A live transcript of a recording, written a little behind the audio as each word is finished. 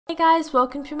Hey guys,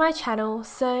 welcome to my channel.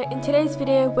 So in today's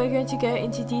video we're going to go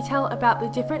into detail about the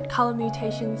different color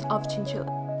mutations of chinchilla.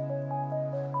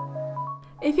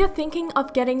 If you're thinking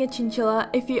of getting a chinchilla,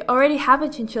 if you already have a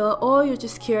chinchilla or you're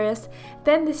just curious,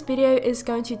 then this video is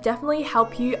going to definitely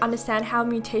help you understand how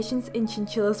mutations in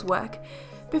chinchillas work.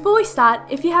 Before we start,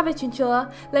 if you have a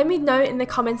chinchilla, let me know in the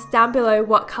comments down below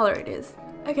what color it is.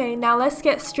 Okay, now let's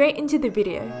get straight into the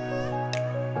video.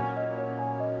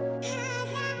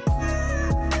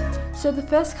 So the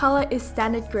first color is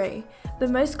standard grey, the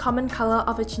most common color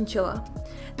of a chinchilla.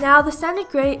 Now the standard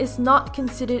grey is not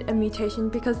considered a mutation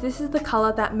because this is the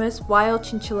color that most wild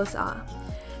chinchillas are.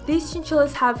 These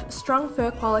chinchillas have strong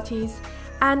fur qualities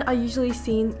and are usually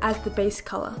seen as the base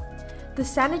color. The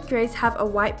standard greys have a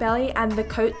white belly and the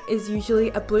coat is usually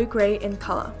a blue-grey in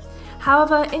color.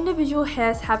 However, individual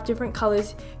hairs have different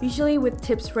colors, usually with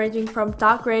tips ranging from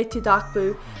dark grey to dark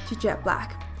blue to jet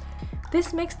black.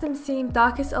 This makes them seem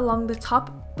darkest along the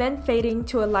top, then fading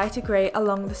to a lighter grey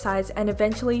along the sides and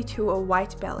eventually to a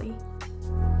white belly.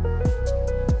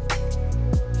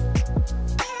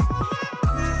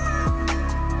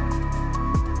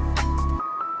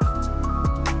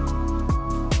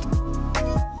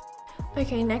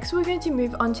 Okay, next we're going to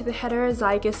move on to the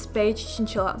heterozygous beige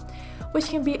chinchilla, which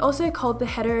can be also called the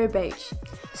hetero-beige.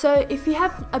 So if you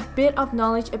have a bit of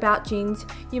knowledge about genes,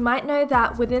 you might know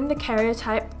that within the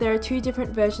karyotype there are two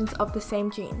different versions of the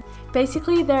same gene.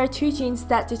 Basically, there are two genes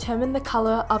that determine the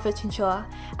color of a chinchilla,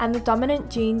 and the dominant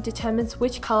gene determines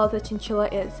which color the chinchilla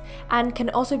is, and can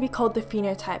also be called the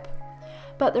phenotype.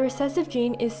 But the recessive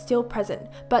gene is still present,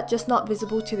 but just not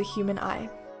visible to the human eye.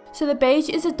 So the beige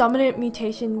is a dominant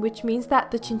mutation, which means that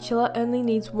the chinchilla only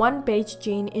needs one beige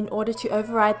gene in order to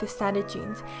override the standard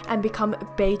genes and become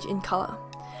beige in color.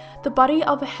 The body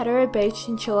of a hetero-beige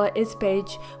chinchilla is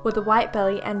beige with a white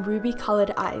belly and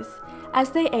ruby-colored eyes.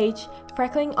 As they age,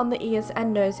 freckling on the ears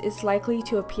and nose is likely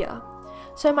to appear.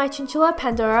 So my chinchilla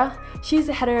Pandora, she's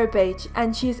a hetero-beige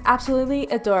and she is absolutely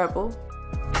adorable.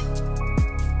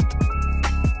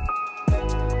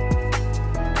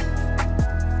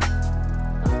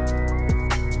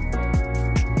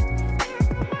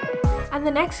 And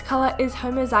the next color is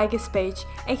homozygous beige,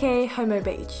 aka homo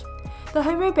beige. The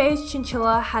homo beige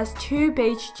chinchilla has two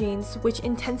beige genes, which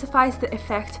intensifies the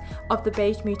effect of the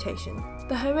beige mutation.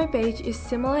 The homo beige is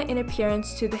similar in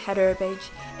appearance to the hetero beige,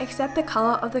 except the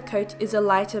color of the coat is a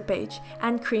lighter beige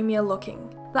and creamier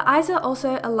looking. The eyes are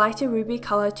also a lighter ruby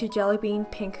color to jelly bean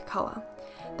pink color.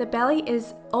 The belly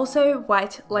is also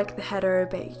white like the hetero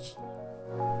beige.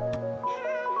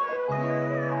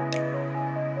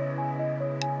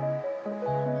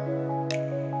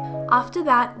 After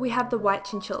that, we have the white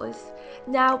chinchillas.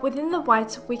 Now, within the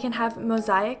whites, we can have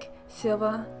mosaic,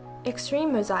 silver,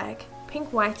 extreme mosaic,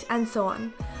 pink white, and so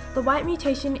on. The white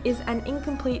mutation is an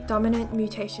incomplete dominant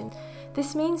mutation.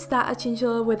 This means that a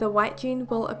chinchilla with a white gene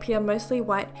will appear mostly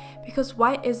white because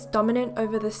white is dominant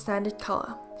over the standard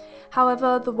color.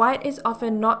 However, the white is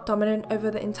often not dominant over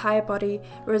the entire body,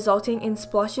 resulting in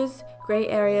splotches, grey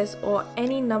areas, or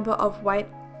any number of white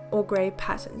or grey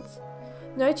patterns.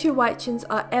 No two white chins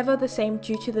are ever the same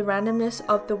due to the randomness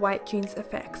of the white gene's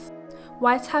effects.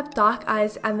 Whites have dark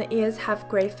eyes and the ears have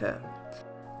grey fur.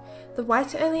 The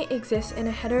whites only exist in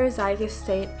a heterozygous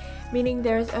state, meaning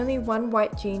there is only one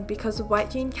white gene because the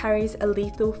white gene carries a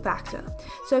lethal factor.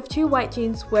 So if two white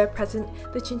genes were present,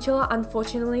 the chinchilla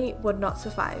unfortunately would not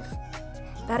survive.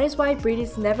 That is why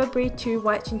breeders never breed two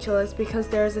white chinchillas, because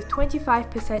there is a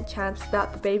 25% chance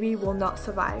that the baby will not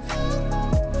survive.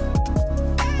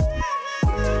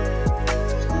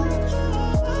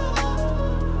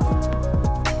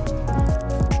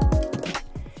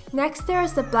 Next, there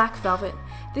is the black velvet.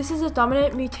 This is a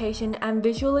dominant mutation and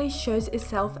visually shows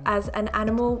itself as an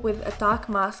animal with a dark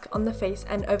mask on the face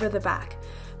and over the back.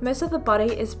 Most of the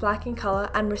body is black in color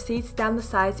and recedes down the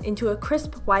sides into a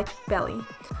crisp white belly.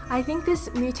 I think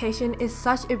this mutation is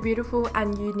such a beautiful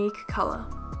and unique color.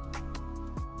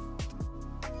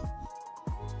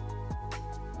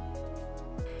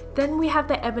 Then we have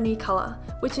the ebony color,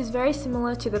 which is very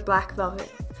similar to the black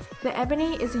velvet. The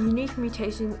ebony is a unique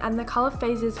mutation and the color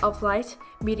phases of light,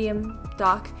 medium,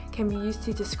 dark can be used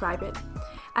to describe it.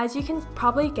 As you can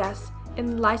probably guess,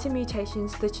 in lighter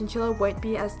mutations the chinchilla won't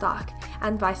be as dark,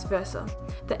 and vice versa.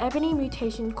 The ebony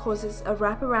mutation causes a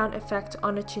wraparound effect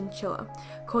on a chinchilla,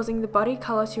 causing the body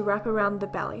color to wrap around the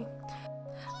belly.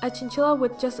 A chinchilla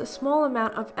with just a small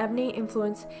amount of ebony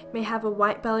influence may have a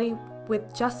white belly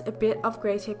with just a bit of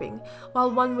grey tipping,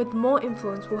 while one with more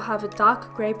influence will have a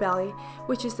dark grey belly,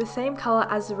 which is the same colour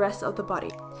as the rest of the body.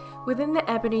 Within the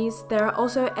ebonies, there are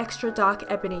also extra dark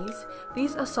ebonies.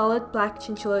 These are solid black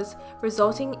chinchillas,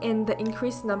 resulting in the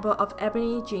increased number of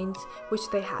ebony genes which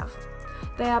they have.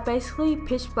 They are basically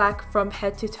pitch black from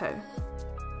head to toe.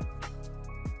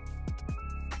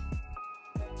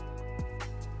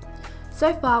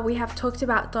 So far we have talked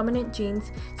about dominant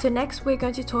genes, so next we're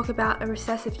going to talk about a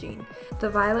recessive gene,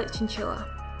 the violet chinchilla.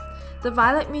 The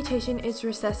violet mutation is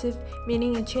recessive,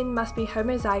 meaning a chin must be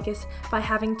homozygous by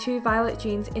having 2 violet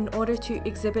genes in order to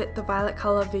exhibit the violet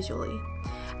colour visually.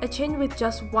 A chin with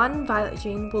just one violet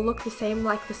gene will look the same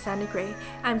like the standard grey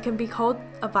and can be called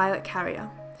a violet carrier.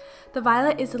 The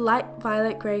violet is a light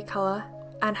violet grey colour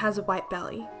and has a white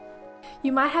belly.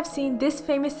 You might have seen this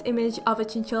famous image of a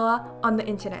chinchilla on the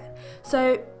internet.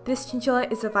 So this chinchilla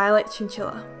is a violet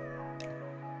chinchilla.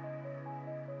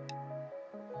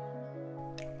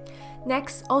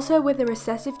 Next, also with a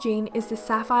recessive gene is the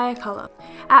sapphire colour.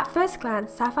 At first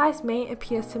glance, sapphires may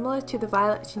appear similar to the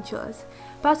violet chinchillas,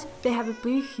 but they have a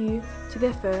blue hue to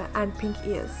their fur and pink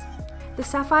ears. The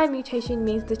sapphire mutation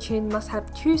means the chin must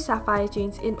have 2 sapphire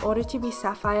genes in order to be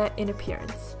sapphire in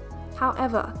appearance.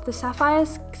 However, the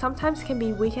sapphires sometimes can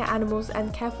be weaker animals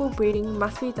and careful breeding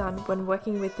must be done when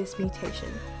working with this mutation.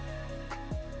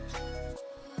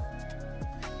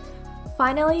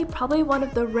 Finally, probably one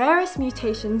of the rarest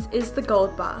mutations is the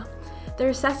goldbar. The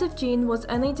recessive gene was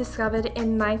only discovered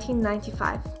in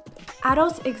 1995.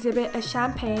 Adults exhibit a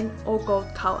champagne or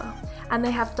gold colour, and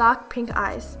they have dark pink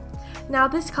eyes. Now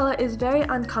this colour is very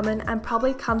uncommon and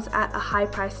probably comes at a high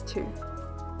price too.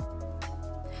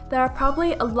 There are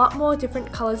probably a lot more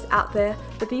different colours out there,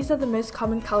 but these are the most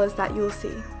common colours that you will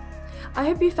see. I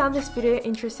hope you found this video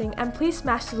interesting and please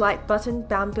smash the like button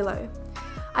down below.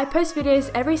 I post videos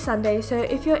every Sunday, so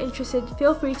if you're interested,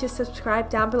 feel free to subscribe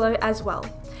down below as well.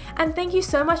 And thank you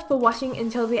so much for watching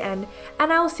until the end,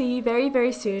 and I will see you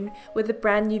very soon with a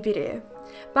brand new video.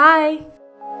 Bye!